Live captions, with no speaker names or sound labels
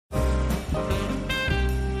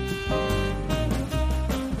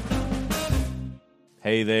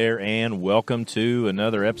Hey there, and welcome to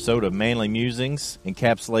another episode of Manly Musings,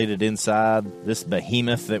 encapsulated inside this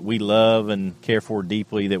behemoth that we love and care for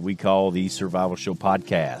deeply that we call the Survival Show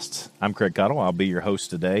Podcasts. I'm Craig Cottle. I'll be your host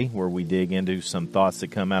today, where we dig into some thoughts that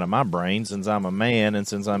come out of my brain since I'm a man and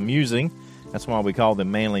since I'm musing. That's why we call them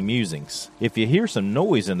Manly Musings. If you hear some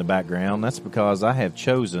noise in the background, that's because I have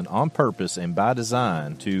chosen on purpose and by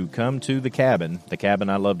design to come to the cabin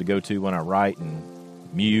I love to go to when I write and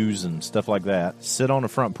muse and stuff like that, sit on the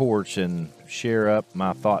front porch and share up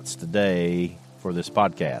my thoughts today for this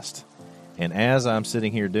podcast. And as I'm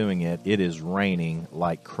sitting here doing it, it is raining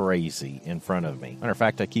like crazy in front of me. Matter of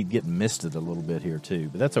fact, I keep getting misted a little bit here too,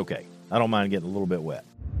 but that's okay. I don't mind getting a little bit wet.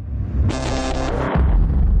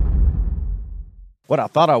 What I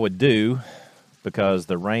thought I would do, because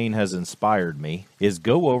the rain has inspired me, is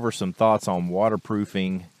go over some thoughts on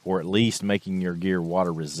waterproofing, or at least making your gear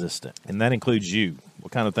water resistant. And that includes you.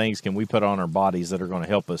 What kind of things can we put on our bodies that are going to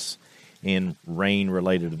help us in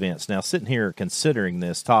rain-related events? Now, sitting here considering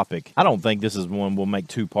this topic, I don't think this is one we'll make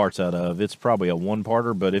two parts out of. It's probably a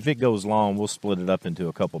one-parter, but if it goes long, we'll split it up into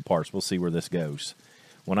a couple parts. We'll see where this goes.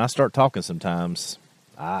 When I start talking sometimes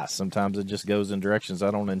it just goes in directions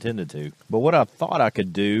I don't intend it to. But what I thought I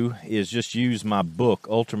could do is just use my book,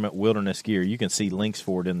 Ultimate Wilderness Gear. You can see links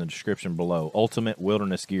for it in the description below. Ultimate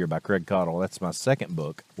Wilderness Gear by Craig Cottle. That's my second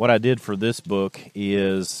book. What I did for this book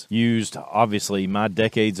is used, obviously, my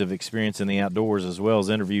decades of experience in the outdoors, as well as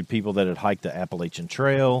interviewed people that had hiked the Appalachian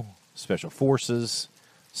Trail, Special Forces,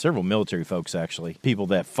 several military folks, actually, people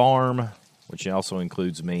that farm, which also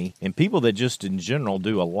includes me, and people that just in general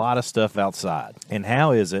do a lot of stuff outside. And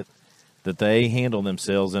how is it that they handle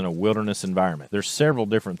themselves in a wilderness environment? There's several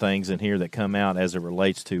different things in here that come out as it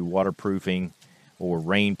relates to waterproofing or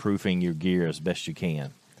rainproofing your gear as best you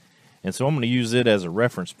can. And so I'm going to use it as a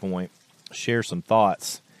reference point, share some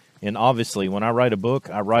thoughts. And obviously, when I write a book,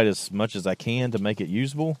 I write as much as I can to make it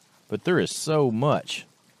usable, but there is so much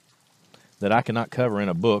that I cannot cover in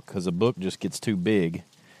a book because a book just gets too big.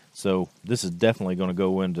 So this is definitely going to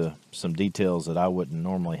go into some details that I wouldn't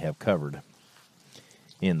normally have covered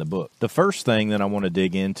in the book. The first thing that I want to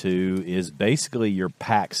dig into is basically your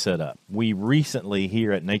pack setup. We recently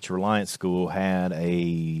here at Nature Reliance School had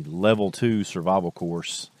a level 2 survival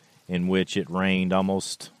course in which it rained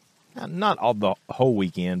almost, not all the whole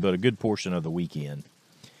weekend, but a good portion of the weekend,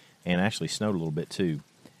 and actually snowed a little bit too.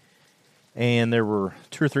 And there were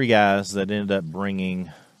 2 or 3 guys that ended up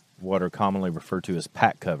bringing what are commonly referred to as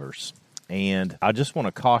pack covers. And I just want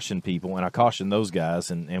to caution people, and I caution those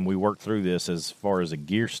guys, and we worked through this as far as a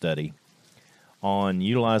gear study, on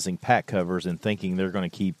utilizing pack covers and thinking they're going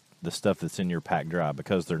to keep the stuff that's in your pack dry,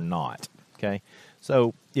 because they're not, okay?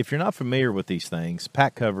 So if you're not familiar with these things,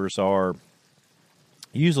 pack covers are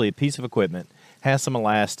usually a piece of equipment, has some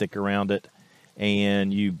elastic around it,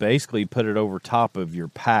 and you basically put it over top of your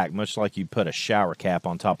pack, much like you put a shower cap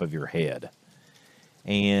on top of your head.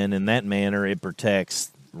 And in that manner, it protects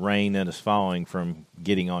rain that is falling from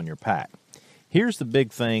getting on your pack. Here's the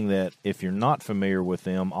big thing that, if you're not familiar with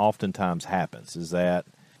them, oftentimes happens, is that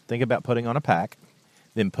think about putting on a pack,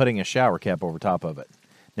 then putting a shower cap over top of it.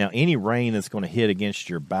 Now, any rain that's going to hit against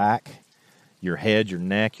your back, your head, your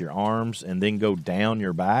neck, your arms, and then go down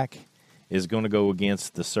your back is going to go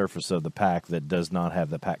against the surface of the pack that does not have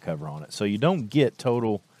the pack cover on it. So you don't get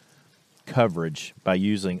total coverage by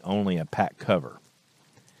using only a pack cover.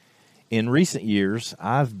 In recent years,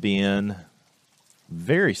 I've been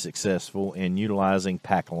very successful in utilizing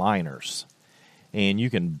pack liners. And you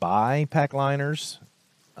can buy pack liners.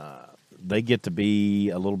 They get to be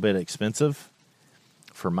a little bit expensive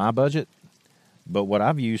for my budget. But what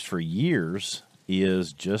I've used for years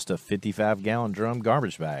is just a 55-gallon drum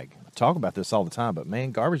garbage bag. I talk about this all the time, but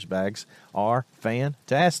man, garbage bags are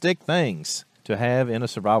fantastic things to have in a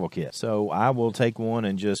survival kit. So I will take one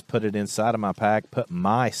and just put it inside of my pack, put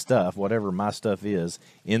my stuff, whatever my stuff is,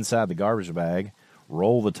 inside the garbage bag,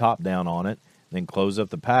 roll the top down on it, then close up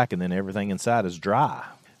the pack, and then everything inside is dry.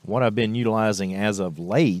 What I've been utilizing as of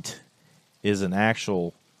late is an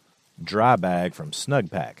actual dry bag from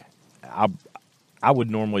Snug Pack. I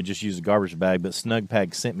would normally just use a garbage bag, but Snug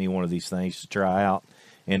Pack sent me one of these things to try out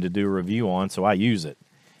and to do a review on, so I use it.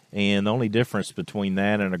 And the only difference between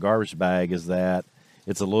that and a garbage bag is that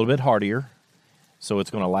it's a little bit hardier, so it's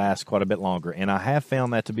going to last quite a bit longer. And I have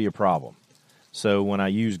found that to be a problem. So when I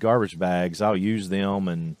use garbage bags, I'll use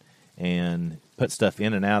them and put stuff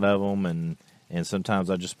in and out of them, and sometimes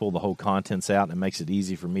I just pull the whole contents out, and it makes it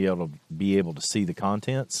easy for me to be able to see the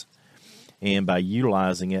contents. And by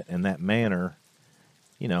utilizing it in that manner,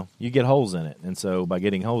 you get holes in it. And so by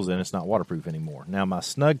getting holes in it, it's not waterproof anymore. Now, my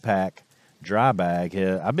Snug Pack dry bag,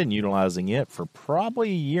 I've been utilizing it for probably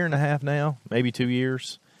a year and a half now, maybe 2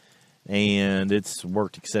 years, and it's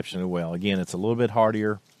worked exceptionally well. Again, it's a little bit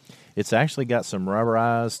hardier. It's actually got some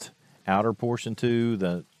rubberized outer portion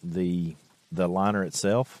to the liner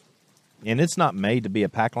itself, and it's not made to be a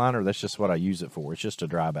pack liner. That's just what I use it for. It's just a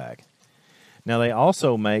dry bag. Now, they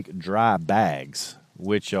also make dry bags,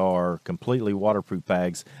 which are completely waterproof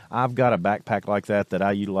bags. I've got a backpack like that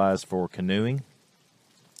I utilize for canoeing.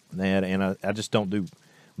 And I just don't do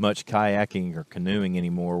much kayaking or canoeing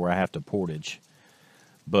anymore where I have to portage.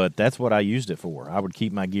 But that's what I used it for. I would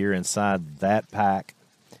keep my gear inside that pack,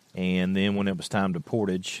 and then when it was time to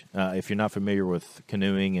portage, if you're not familiar with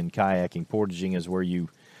canoeing and kayaking, portaging is where you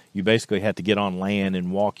basically have to get on land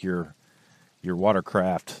and walk your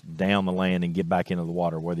watercraft down the land and get back into the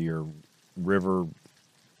water, whether you're river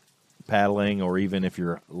paddling or even if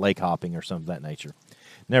you're lake hopping or something of that nature.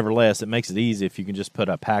 Nevertheless, it makes it easy if you can just put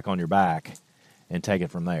a pack on your back and take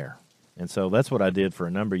it from there. And so that's what I did for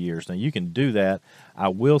a number of years. Now, you can do that. I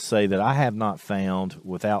will say that I have not found,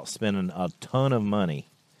 without spending a ton of money,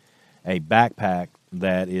 a backpack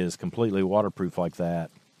that is completely waterproof like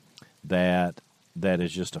that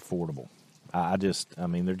is just affordable.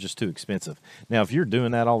 They're just too expensive. Now, if you're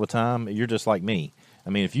doing that all the time, you're just like me. I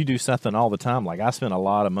mean, if you do something all the time, like I spend a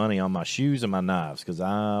lot of money on my shoes and my knives because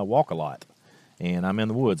I walk a lot and I'm in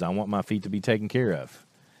the woods. I want my feet to be taken care of.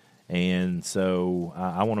 And so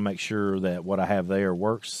I want to make sure that what I have there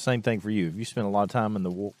works. Same thing for you. If you spend a lot of time in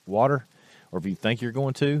the water, or if you think you're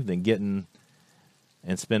going to, then getting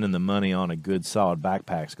and spending the money on a good solid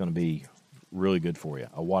backpack is going to be really good for you.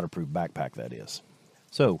 A waterproof backpack, that is.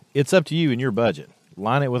 So it's up to you and your budget.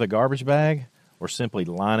 Line it with a garbage bag or simply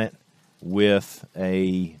line it with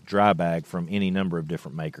a dry bag from any number of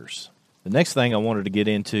different makers. The next thing I wanted to get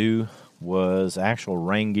into was actual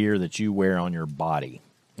rain gear that you wear on your body.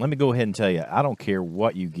 Let me go ahead and tell you, I don't care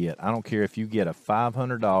what you get. I don't care if you get a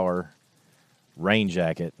 $500 rain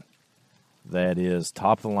jacket that is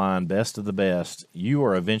top of the line, best of the best. You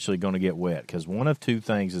are eventually going to get wet because one of two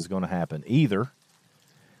things is going to happen. Either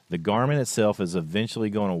the garment itself is eventually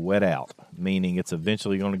going to wet out, meaning it's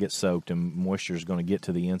eventually going to get soaked and moisture is going to get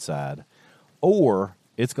to the inside, or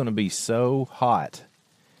it's going to be so hot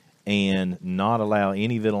and not allow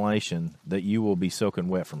any ventilation that you will be soaking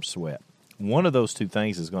wet from sweat. One of those two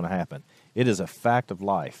things is going to happen. It is a fact of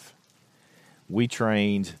life. We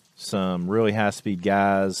trained some really high-speed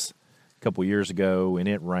guys a couple years ago, and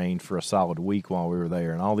it rained for a solid week while we were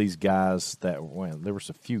there. And all these guys there was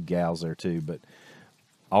a few gals there too, but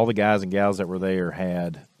all the guys and gals that were there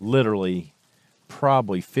had literally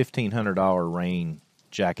probably $1,500 rain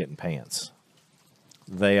jacket and pants.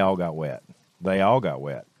 They all got wet.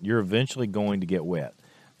 You're eventually going to get wet.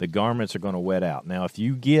 The garments are going to wet out. Now, if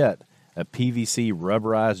you get a PVC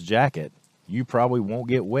rubberized jacket, you probably won't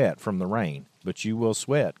get wet from the rain, but you will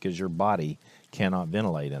sweat because your body cannot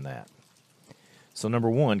ventilate in that. So number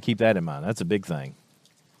one, keep that in mind. That's a big thing.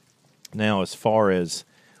 Now, as far as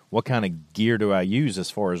what kind of gear do I use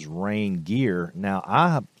as far as rain gear, now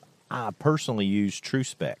I personally use True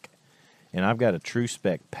Spec, and I've got a True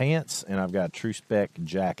Spec pants and I've got a True Spec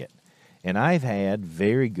jacket, and I've had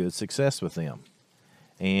very good success with them.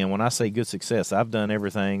 And when I say good success, I've done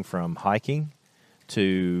everything from hiking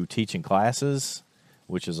to teaching classes,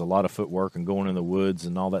 which is a lot of footwork and going in the woods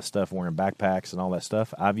and all that stuff, wearing backpacks and all that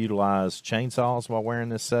stuff. I've utilized chainsaws while wearing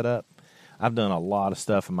this setup. I've done a lot of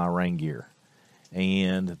stuff in my rain gear.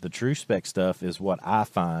 And the True Spec stuff is what I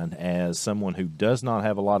find, as someone who does not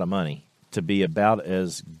have a lot of money, to be about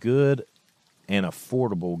as good and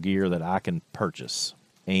affordable gear that I can purchase.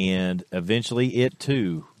 And eventually it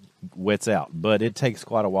too wets out, but it takes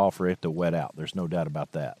quite a while for it to wet out. There's no doubt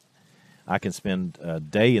about that. I can spend a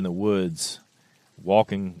day in the woods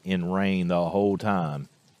walking in rain the whole time,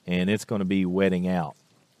 and it's going to be wetting out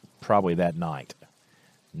probably that night,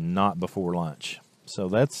 not before lunch. So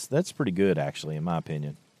that's pretty good, actually, in my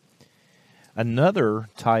opinion. Another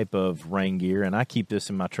type of rain gear, and I keep this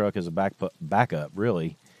in my truck as a backup,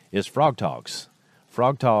 really, is Frog Togs.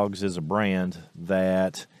 Frog Togs is a brand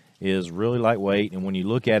that is really lightweight, and when you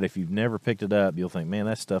look at it, if you've never picked it up, you'll think, man,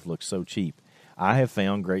 that stuff looks so cheap. I have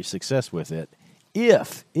found great success with it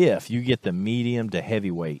if you get the medium to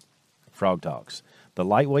heavyweight Frog Togs. The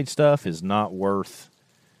lightweight stuff is not worth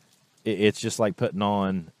it's just like putting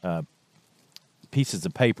on pieces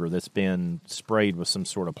of paper that's been sprayed with some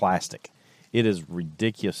sort of plastic. It is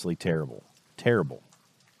ridiculously terrible. Terrible.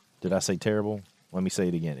 Did I say terrible? Let me say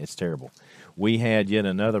it again. It's terrible. We had yet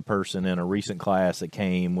another person in a recent class that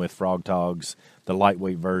came with Frog Togs, the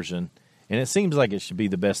lightweight version, and it seems like it should be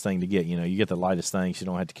the best thing to get. You know, you get the lightest thing, so you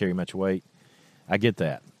don't have to carry much weight. I get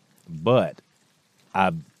that. But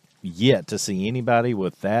I've yet to see anybody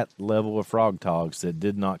with that level of frog togs that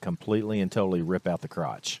did not completely and totally rip out the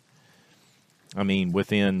crotch. I mean,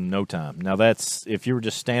 within no time. Now, that's if you were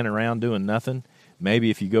just standing around doing nothing. Maybe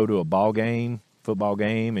if you go to a ball game, football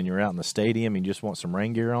game, and you're out in the stadium and you just want some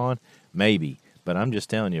rain gear on, maybe. But I'm just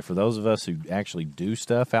telling you, for those of us who actually do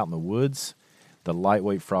stuff out in the woods, the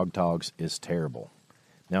lightweight frog togs is terrible.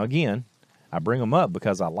 Now, again, I bring them up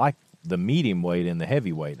because I like the medium weight and the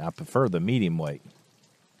heavyweight. I prefer the medium weight.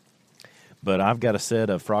 But I've got a set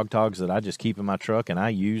of frog togs that I just keep in my truck, and I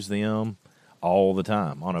use them all the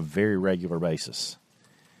time on a very regular basis.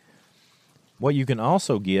 What you can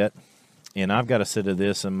also get, and I've got a set of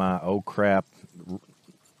this in my oh crap,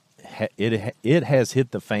 it has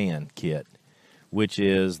hit the fan kit, which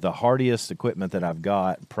is the hardiest equipment that I've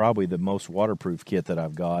got, probably the most waterproof kit that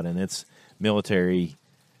I've got, and it's military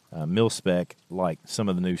mil-spec like some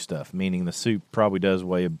of the new stuff, meaning the suit probably does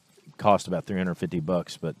cost about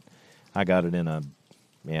 $350, but I got it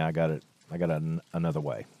I got it another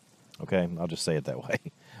way. Okay, I'll just say it that way.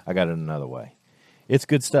 I got it another way. It's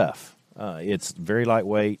good stuff. It's very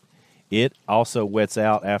lightweight. It also wets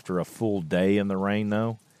out after a full day in the rain,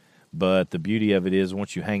 though. But the beauty of it is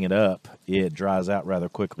once you hang it up, it dries out rather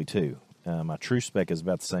quickly, too. My True Spec is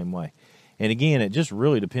about the same way. And again, it just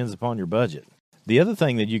really depends upon your budget. The other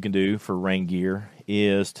thing that you can do for rain gear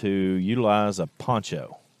is to utilize a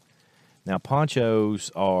poncho. Now,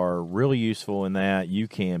 ponchos are really useful in that you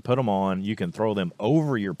can put them on, you can throw them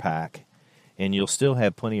over your pack, and you'll still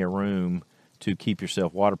have plenty of room to keep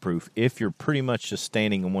yourself waterproof if you're pretty much just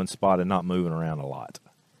standing in one spot and not moving around a lot.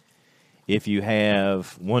 If you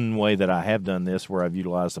have, one way that I have done this where I've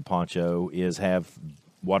utilized a poncho is have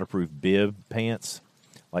waterproof bib pants,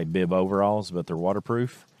 like bib overalls, but they're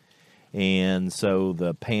waterproof. And so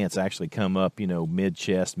the pants actually come up,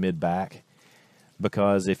 mid-chest, mid-back.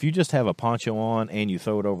 Because if you just have a poncho on and you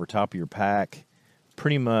throw it over top of your pack,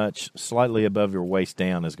 pretty much slightly above your waist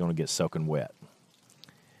down is going to get soaking wet.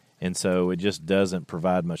 And so it just doesn't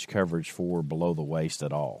provide much coverage for below the waist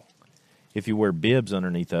at all. If you wear bibs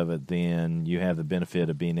underneath of it, then you have the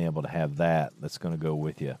benefit of being able to have that's going to go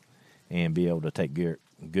with you and be able to take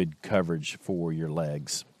good coverage for your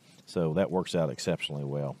legs. So that works out exceptionally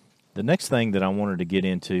well. The next thing that I wanted to get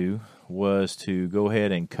into was to go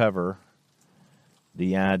ahead and cover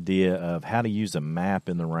the idea of how to use a map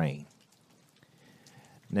in the rain.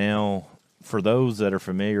 Now, for those that are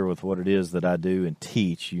familiar with what it is that I do and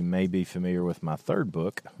teach, you may be familiar with my third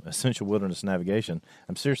book, Essential Wilderness Navigation.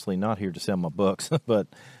 I'm seriously not here to sell my books, but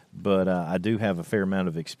I do have a fair amount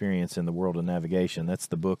of experience in the world of navigation. That's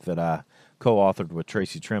the book that I co-authored with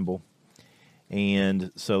Tracy Trimble.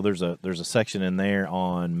 And so there's a section in there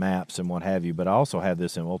on maps and what have you, but I also have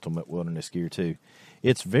this in Ultimate Wilderness Gear too.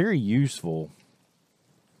 It's very useful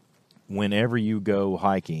whenever you go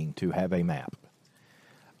hiking to have a map.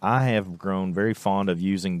 I have grown very fond of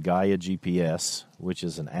using Gaia GPS, which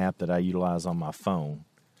is an app that I utilize on my phone.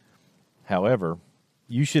 However,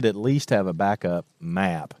 you should at least have a backup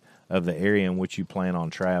map of the area in which you plan on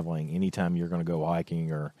traveling anytime you're going to go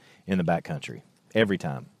hiking or in the backcountry. Every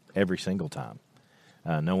time. Every single time.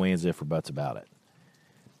 No ands, ifs, or buts about it.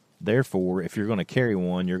 Therefore, if you're going to carry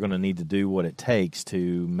one, you're going to need to do what it takes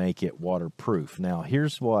to make it waterproof. Now,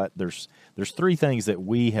 here's what, there's three things that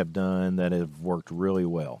we have done that have worked really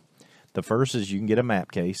well. The first is you can get a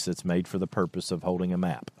map case that's made for the purpose of holding a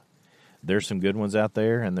map. There's some good ones out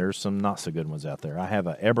there, and there's some not so good ones out there. I have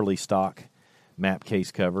a Eberly stock map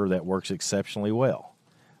case cover that works exceptionally well.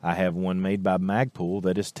 I have one made by Magpul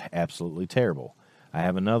that is absolutely terrible. I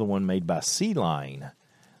have another one made by Sea Line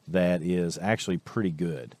that is actually pretty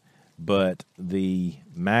good. But the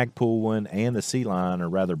Magpul one and the Sea Line are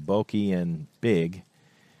rather bulky and big.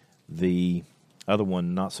 The other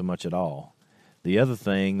one, not so much at all. The other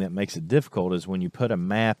thing that makes it difficult is when you put a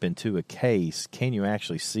map into a case, can you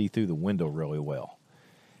actually see through the window really well?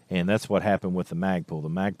 And that's what happened with the Magpul. The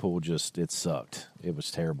Magpul it sucked. It was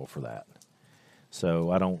terrible for that. So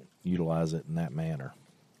I don't utilize it in that manner.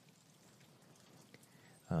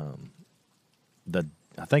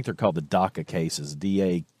 I think they're called the DACA cases,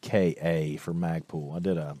 D-A-K-A for Magpul. I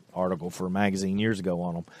did an article for a magazine years ago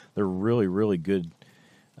on them. They're really, really good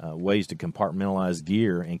ways to compartmentalize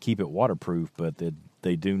gear and keep it waterproof, but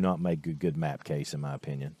they do not make a good map case, in my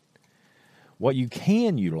opinion. What you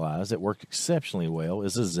can utilize that works exceptionally well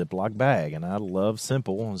is a Ziploc bag, and I love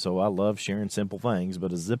simple, and so I love sharing simple things,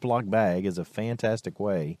 but a Ziploc bag is a fantastic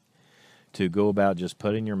way to go about just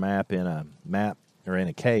putting your map in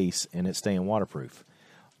a case and it staying waterproof.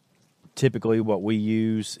 Typically what we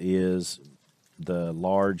use is the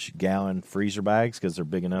large gallon freezer bags because they're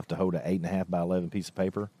big enough to hold an 8.5 by 11 piece of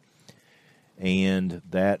paper. and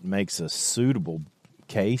that makes a suitable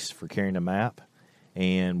case for carrying a map.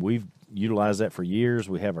 And we've utilized that for years.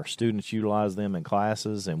 We have our students utilize them in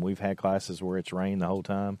classes, and we've had classes where it's rained the whole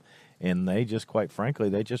time, and they just, quite frankly,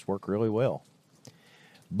 they just work really well.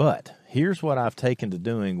 But here's what I've taken to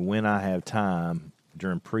doing when I have time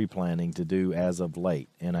during pre-planning to do as of late,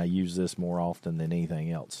 and I use this more often than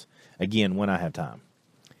anything else. Again, when I have time.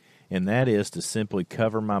 And that is to simply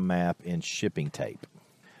cover my map in shipping tape.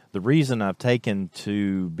 The reason I've taken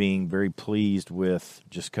to being very pleased with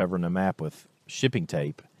just covering the map with shipping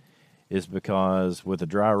tape is because with a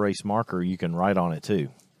dry erase marker, you can write on it too.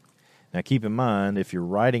 Now keep in mind, if you're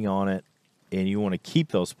writing on it and you want to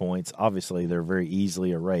keep those points, obviously they're very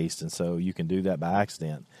easily erased, and so you can do that by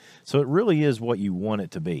accident. So it really is what you want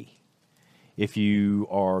it to be. If you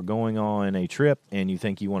are going on a trip and you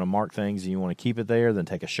think you want to mark things and you want to keep it there, then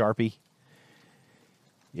take a Sharpie.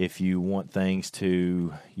 If you want things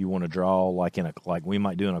you want to draw like we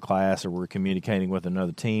might do in a class, or we're communicating with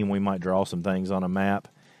another team, we might draw some things on a map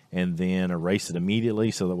and then erase it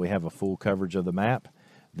immediately so that we have a full coverage of the map.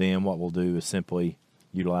 Then what we'll do is simply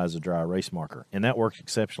utilize a dry erase marker, and that works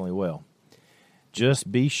exceptionally well.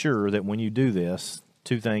 Just be sure that when you do this,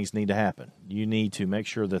 two things need to happen. You need to make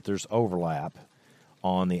sure that there's overlap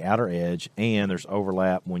on the outer edge, and there's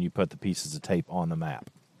overlap when you put the pieces of tape on the map.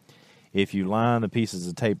 If you line the pieces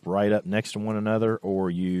of tape right up next to one another, or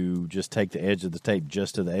you just take the edge of the tape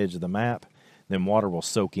just to the edge of the map, then water will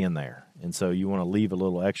soak in there. And so you want to leave a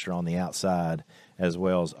little extra on the outside as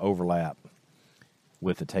well as overlap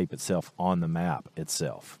with the tape itself on the map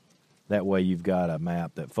itself. That way you've got a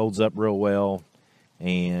map that folds up real well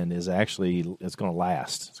and it's going to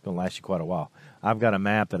last. It's going to last you quite a while. I've got a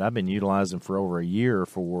map that I've been utilizing for over a year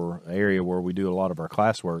for an area where we do a lot of our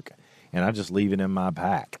classwork, and I just leave it in my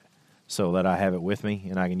pack so that I have it with me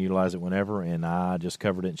and I can utilize it whenever, and I just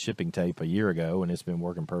covered it in shipping tape a year ago, and it's been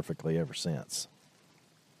working perfectly ever since.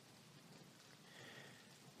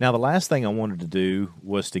 Now, the last thing I wanted to do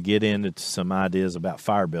was to get into some ideas about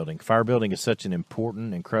fire building. Fire building is such an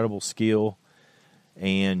important, incredible skill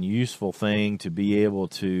and useful thing to be able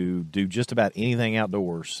to do just about anything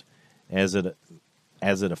outdoors as it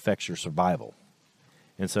affects your survival.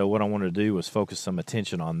 And so what I wanted to do was focus some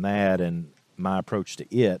attention on that and my approach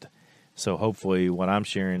to it. So hopefully what I'm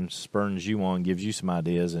sharing spurs you on, gives you some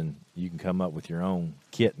ideas, and you can come up with your own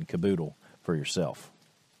kit and caboodle for yourself.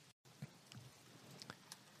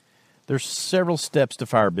 There's several steps to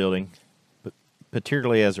fire building, but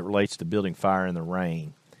particularly as it relates to building fire in the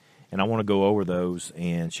rain. And I want to go over those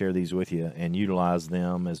and share these with you and utilize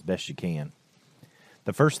them as best you can.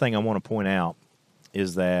 The first thing I want to point out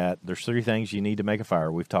is that there's three things you need to make a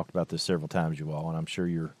fire. We've talked about this several times, you all, and I'm sure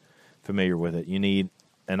you're familiar with it. You need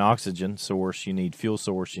an oxygen source, you need fuel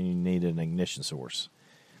source, and you need an ignition source.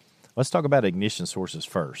 Let's talk about ignition sources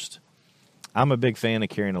first. I'm a big fan of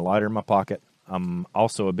carrying a lighter in my pocket. I'm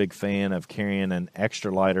also a big fan of carrying an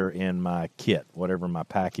extra lighter in my kit, whatever my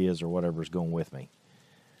pack is or whatever's going with me.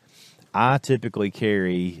 I typically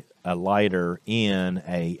carry a lighter in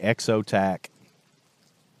a Exotac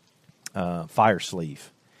fire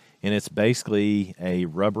sleeve, and it's basically a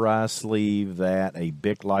rubberized sleeve that a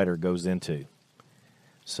Bic lighter goes into.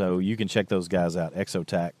 So you can check those guys out,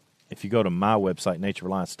 Exotac. If you go to my website,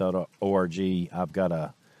 naturereliance.org, I've got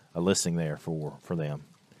a listing there for them.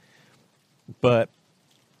 But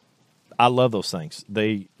I love those things.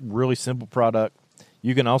 They really simple product.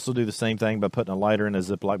 You can also do the same thing by putting a lighter in a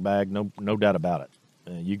Ziploc bag. No doubt about it.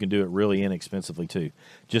 You can do it really inexpensively too.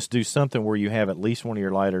 Just do something where you have at least one of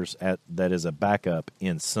your lighters that is a backup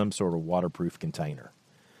in some sort of waterproof container.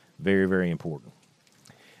 Very, very important.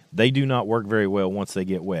 They do not work very well once they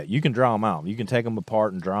get wet. You can draw them out. You can take them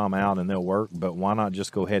apart and draw them out and they'll work, but why not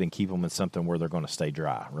just go ahead and keep them in something where they're going to stay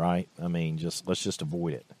dry, right? I mean, let's just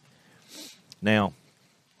avoid it. Now,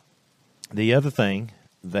 the other thing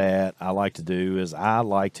that I like to do is I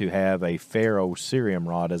like to have a ferrocerium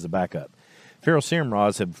rod as a backup. Ferrocerium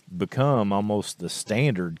rods have become almost the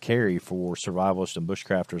standard carry for survivalists and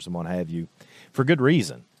bushcrafters and what have you, for good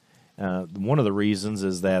reason. One of the reasons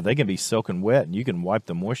is that they can be soaking wet, and you can wipe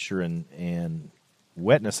the moisture and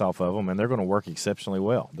wetness off of them, and they're going to work exceptionally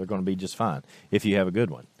well. They're going to be just fine if you have a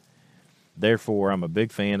good one. Therefore, I'm a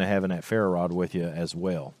big fan of having that ferro rod with you as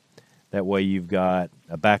well. That way you've got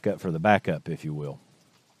a backup for the backup, if you will.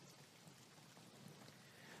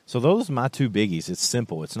 So those are my two biggies. It's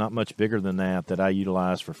simple. It's not much bigger than that I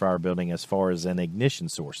utilize for fire building as far as an ignition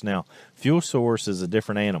source. Now, fuel source is a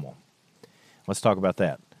different animal. Let's talk about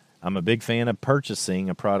that. I'm a big fan of purchasing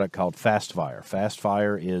a product called Fast Fire. Fast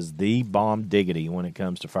Fire is the bomb diggity when it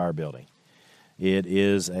comes to fire building. It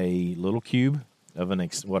is a little cube of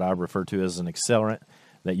what I refer to as an accelerant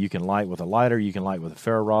that you can light with a lighter, you can light with a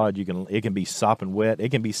ferro rod, it can be sopping wet,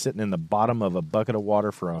 it can be sitting in the bottom of a bucket of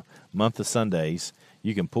water for a month of Sundays.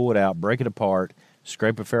 You can pull it out, break it apart,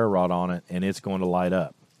 scrape a ferro rod on it, and it's going to light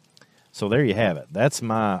up. So there you have it. That's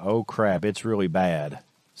my oh crap, it's really bad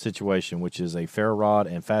situation, which is a ferro rod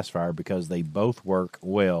and fast fire, because they both work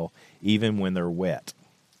well even when they're wet.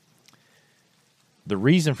 The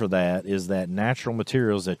reason for that is that natural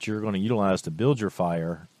materials that you're going to utilize to build your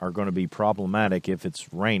fire are going to be problematic if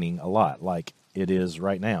it's raining a lot, like it is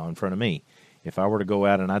right now in front of me. If I were to go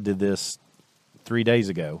out, and I did this 3 days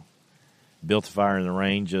ago, built a fire in the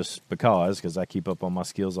rain just because I keep up on my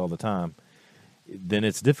skills all the time, then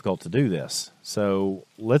it's difficult to do this. So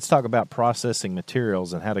let's talk about processing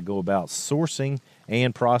materials and how to go about sourcing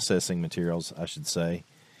and processing materials, I should say,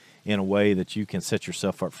 in a way that you can set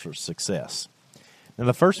yourself up for success. Now,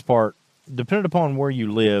 the first part, depending upon where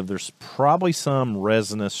you live, there's probably some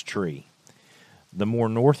resinous tree. The more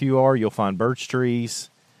north you are, you'll find birch trees.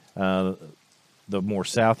 The more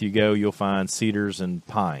south you go, you'll find cedars and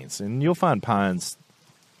pines. And you'll find pines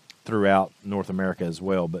throughout North America as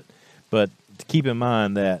well. But keep in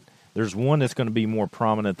mind that there's one that's going to be more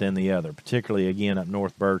prominent than the other, particularly, again, up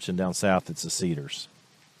north, birch, and down south, it's the cedars.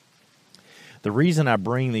 The reason I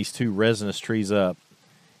bring these two resinous trees up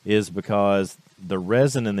is because the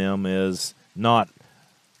resin in them is not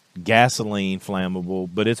gasoline flammable,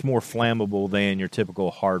 but it's more flammable than your typical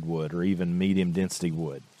hardwood or even medium density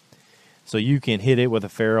wood. So you can hit it with a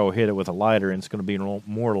ferro, hit it with a lighter, and it's going to be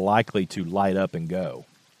more likely to light up and go.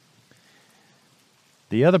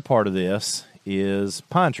 The other part of this is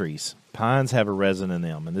pine trees. Pines have a resin in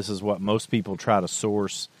them, and this is what most people try to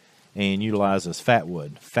source and utilize as fat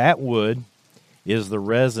wood. Fat wood is the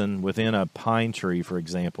resin within a pine tree, for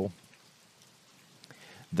example,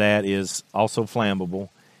 that is also flammable,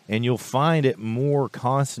 and you'll find it more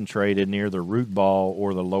concentrated near the root ball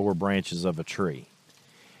or the lower branches of a tree.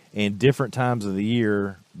 And different times of the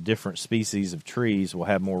year, different species of trees will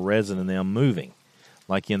have more resin in them moving.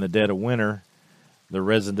 Like in the dead of winter, the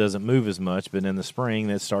resin doesn't move as much, but in the spring,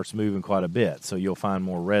 it starts moving quite a bit, so you'll find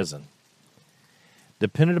more resin.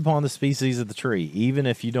 Depending upon the species of the tree, even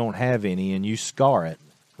if you don't have any and you scar it,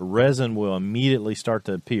 resin will immediately start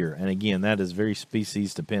to appear. And again, that is very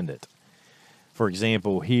species dependent. For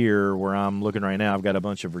example, here where I'm looking right now, I've got a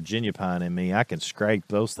bunch of Virginia pine in me. I can scrape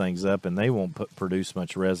those things up and they won't produce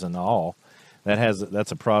much resin at all.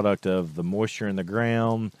 That's a product of the moisture in the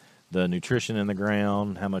ground, the nutrition in the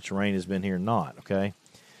ground, how much rain has been here, not, okay?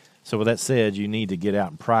 So with that said, you need to get out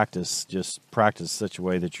and practice, just practice such a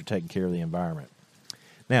way that you're taking care of the environment.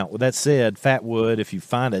 Now, with that said, fat wood, if you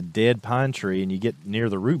find a dead pine tree and you get near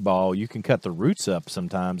the root ball, you can cut the roots up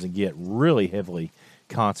sometimes and get really heavily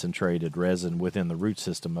concentrated resin within the root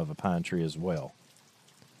system of a pine tree as well.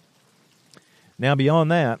 Now, beyond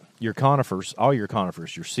that, your conifers, all your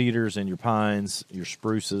conifers, your cedars and your pines, your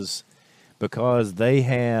spruces, because they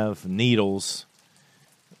have needles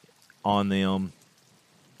on them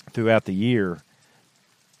throughout the year,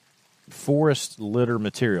 forest litter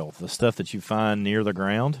material, the stuff that you find near the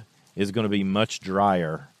ground, is going to be much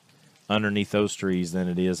drier underneath those trees than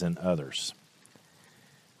it is in others.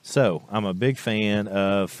 So I'm a big fan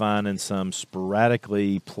of finding some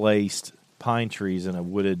sporadically placed pine trees in a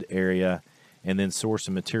wooded area and then sourcing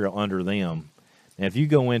material under them. Now, if you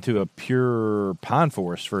go into a pure pine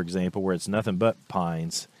forest, for example, where it's nothing but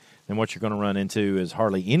pines, then what you're going to run into is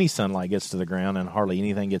hardly any sunlight gets to the ground and hardly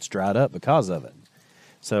anything gets dried up because of it.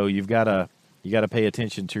 So you got to pay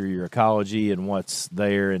attention to your ecology and what's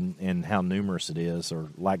there and how numerous it is or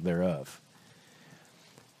lack thereof.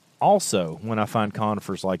 Also, when I find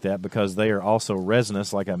conifers like that, because they are also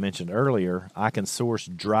resinous, like I mentioned earlier, I can source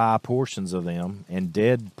dry portions of them and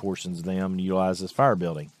dead portions of them and utilize as fire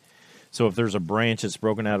building. So if there's a branch that's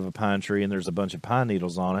broken out of a pine tree and there's a bunch of pine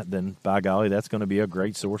needles on it, then by golly, that's going to be a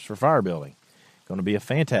great source for fire building. Going to be a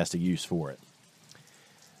fantastic use for it.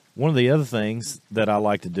 One of the other things that I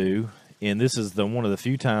like to do, and this is one of the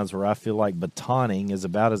few times where I feel like batoning is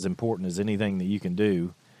about as important as anything that you can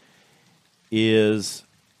do, is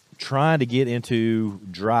trying to get into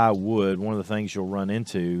dry wood. One of the things you'll run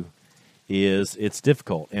into is it's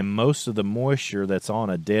difficult, and most of the moisture that's on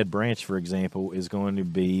a dead branch, for example, is going to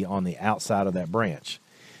be on the outside of that branch.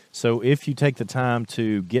 So if you take the time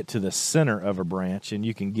to get to the center of a branch, and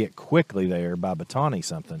you can get quickly there by batoning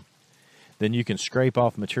something, then you can scrape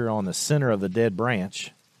off material on the center of the dead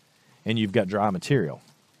branch, and you've got dry material.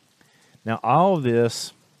 Now, all of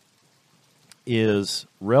this is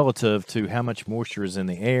relative to how much moisture is in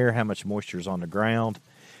the air, how much moisture is on the ground.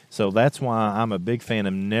 So that's why I'm a big fan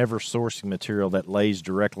of never sourcing material that lays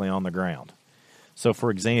directly on the ground. So,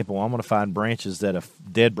 for example, I'm going to find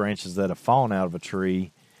dead branches that have fallen out of a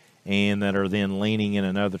tree and that are then leaning in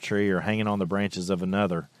another tree or hanging on the branches of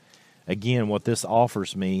another. Again, what this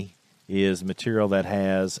offers me is material that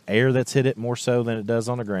has air that's hit it more so than it does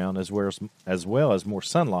on the ground, as well as more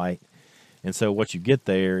sunlight. And so what you get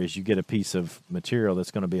there is you get a piece of material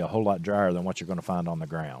that's going to be a whole lot drier than what you're going to find on the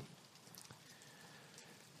ground.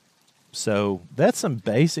 So that's some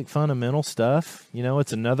basic fundamental stuff.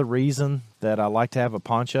 It's another reason that I like to have a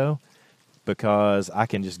poncho, because I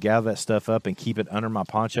can just gather that stuff up and keep it under my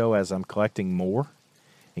poncho as I'm collecting more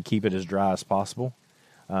and keep it as dry as possible.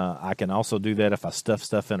 I can also do that if I stuff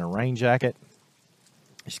stuff in a rain jacket.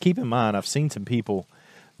 Just keep in mind, I've seen some people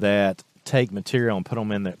that take material and put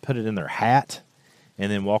it in their hat,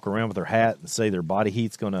 and then walk around with their hat and say their body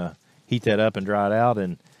heat's going to heat that up and dry it out.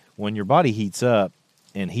 And when your body heats up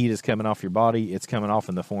and heat is coming off your body, it's coming off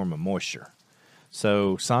in the form of moisture.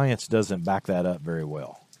 So science doesn't back that up very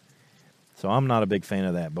well. So I'm not a big fan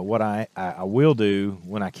of that. But what I will do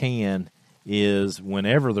when I can is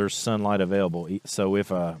whenever there's sunlight available. So if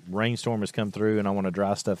a rainstorm has come through and I want to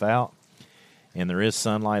dry stuff out and there is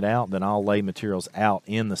sunlight out, then I'll lay materials out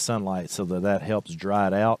in the sunlight so that helps dry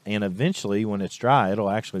it out. And eventually, when it's dry, it'll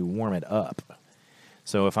actually warm it up.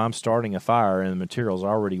 So if I'm starting a fire and the material's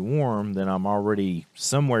already warm, then I'm already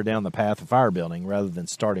somewhere down the path of fire building rather than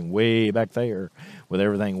starting way back there with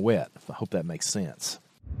everything wet. I hope that makes sense.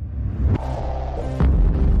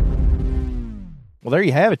 Well, there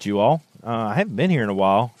you have it, you all. I haven't been here in a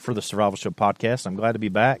while for the Survival Show podcast. I'm glad to be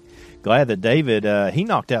back. Glad that David, he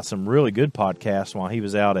knocked out some really good podcasts while he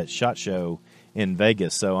was out at SHOT Show in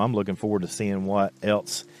Vegas. So I'm looking forward to seeing what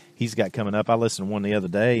else he's got coming up. I listened to one the other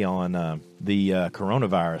day on the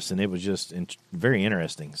coronavirus, and it was just very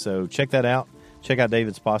interesting. So check that out. Check out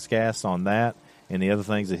David's podcast on that and the other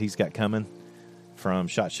things that he's got coming from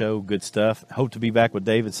SHOT Show. Good stuff. Hope to be back with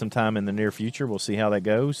David sometime in the near future. We'll see how that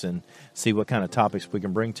goes and see what kind of topics we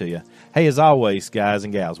can bring to you. Hey, as always, guys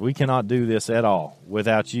and gals, we cannot do this at all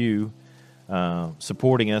without you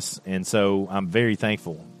supporting us, and so I'm very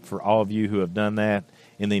thankful for all of you who have done that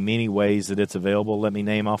in the many ways that it's available. Let me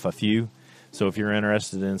name off a few. So if you're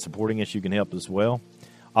interested in supporting us, you can help as well.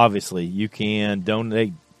 Obviously, you can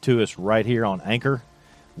donate to us right here on Anchor,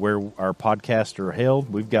 where our podcasts are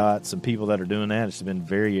held. We've got some people that are doing that. It's been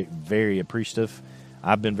very, very appreciative.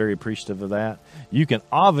 I've been very appreciative of that. You can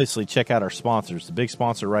obviously check out our sponsors. The big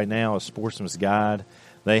sponsor right now is Sportsman's Guide.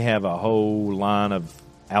 They have a whole line of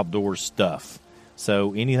outdoor stuff.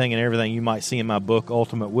 So anything and everything you might see in my book,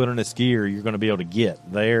 Ultimate Wilderness Gear, you're going to be able to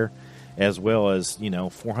get there, as well as,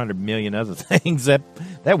 400 million other things. That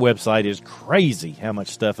website is crazy how much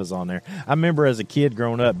stuff is on there. I remember as a kid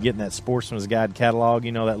growing up getting that Sportsman's Guide catalog,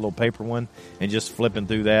 that little paper one, and just flipping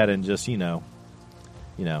through that and just,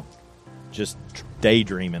 just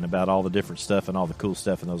daydreaming about all the different stuff and all the cool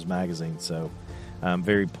stuff in those magazines. So I'm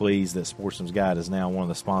very pleased that Sportsman's Guide is now one of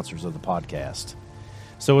the sponsors of the podcast.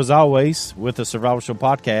 So as always, with the Survival Show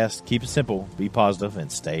podcast, keep it simple, be positive,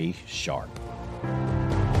 and stay sharp.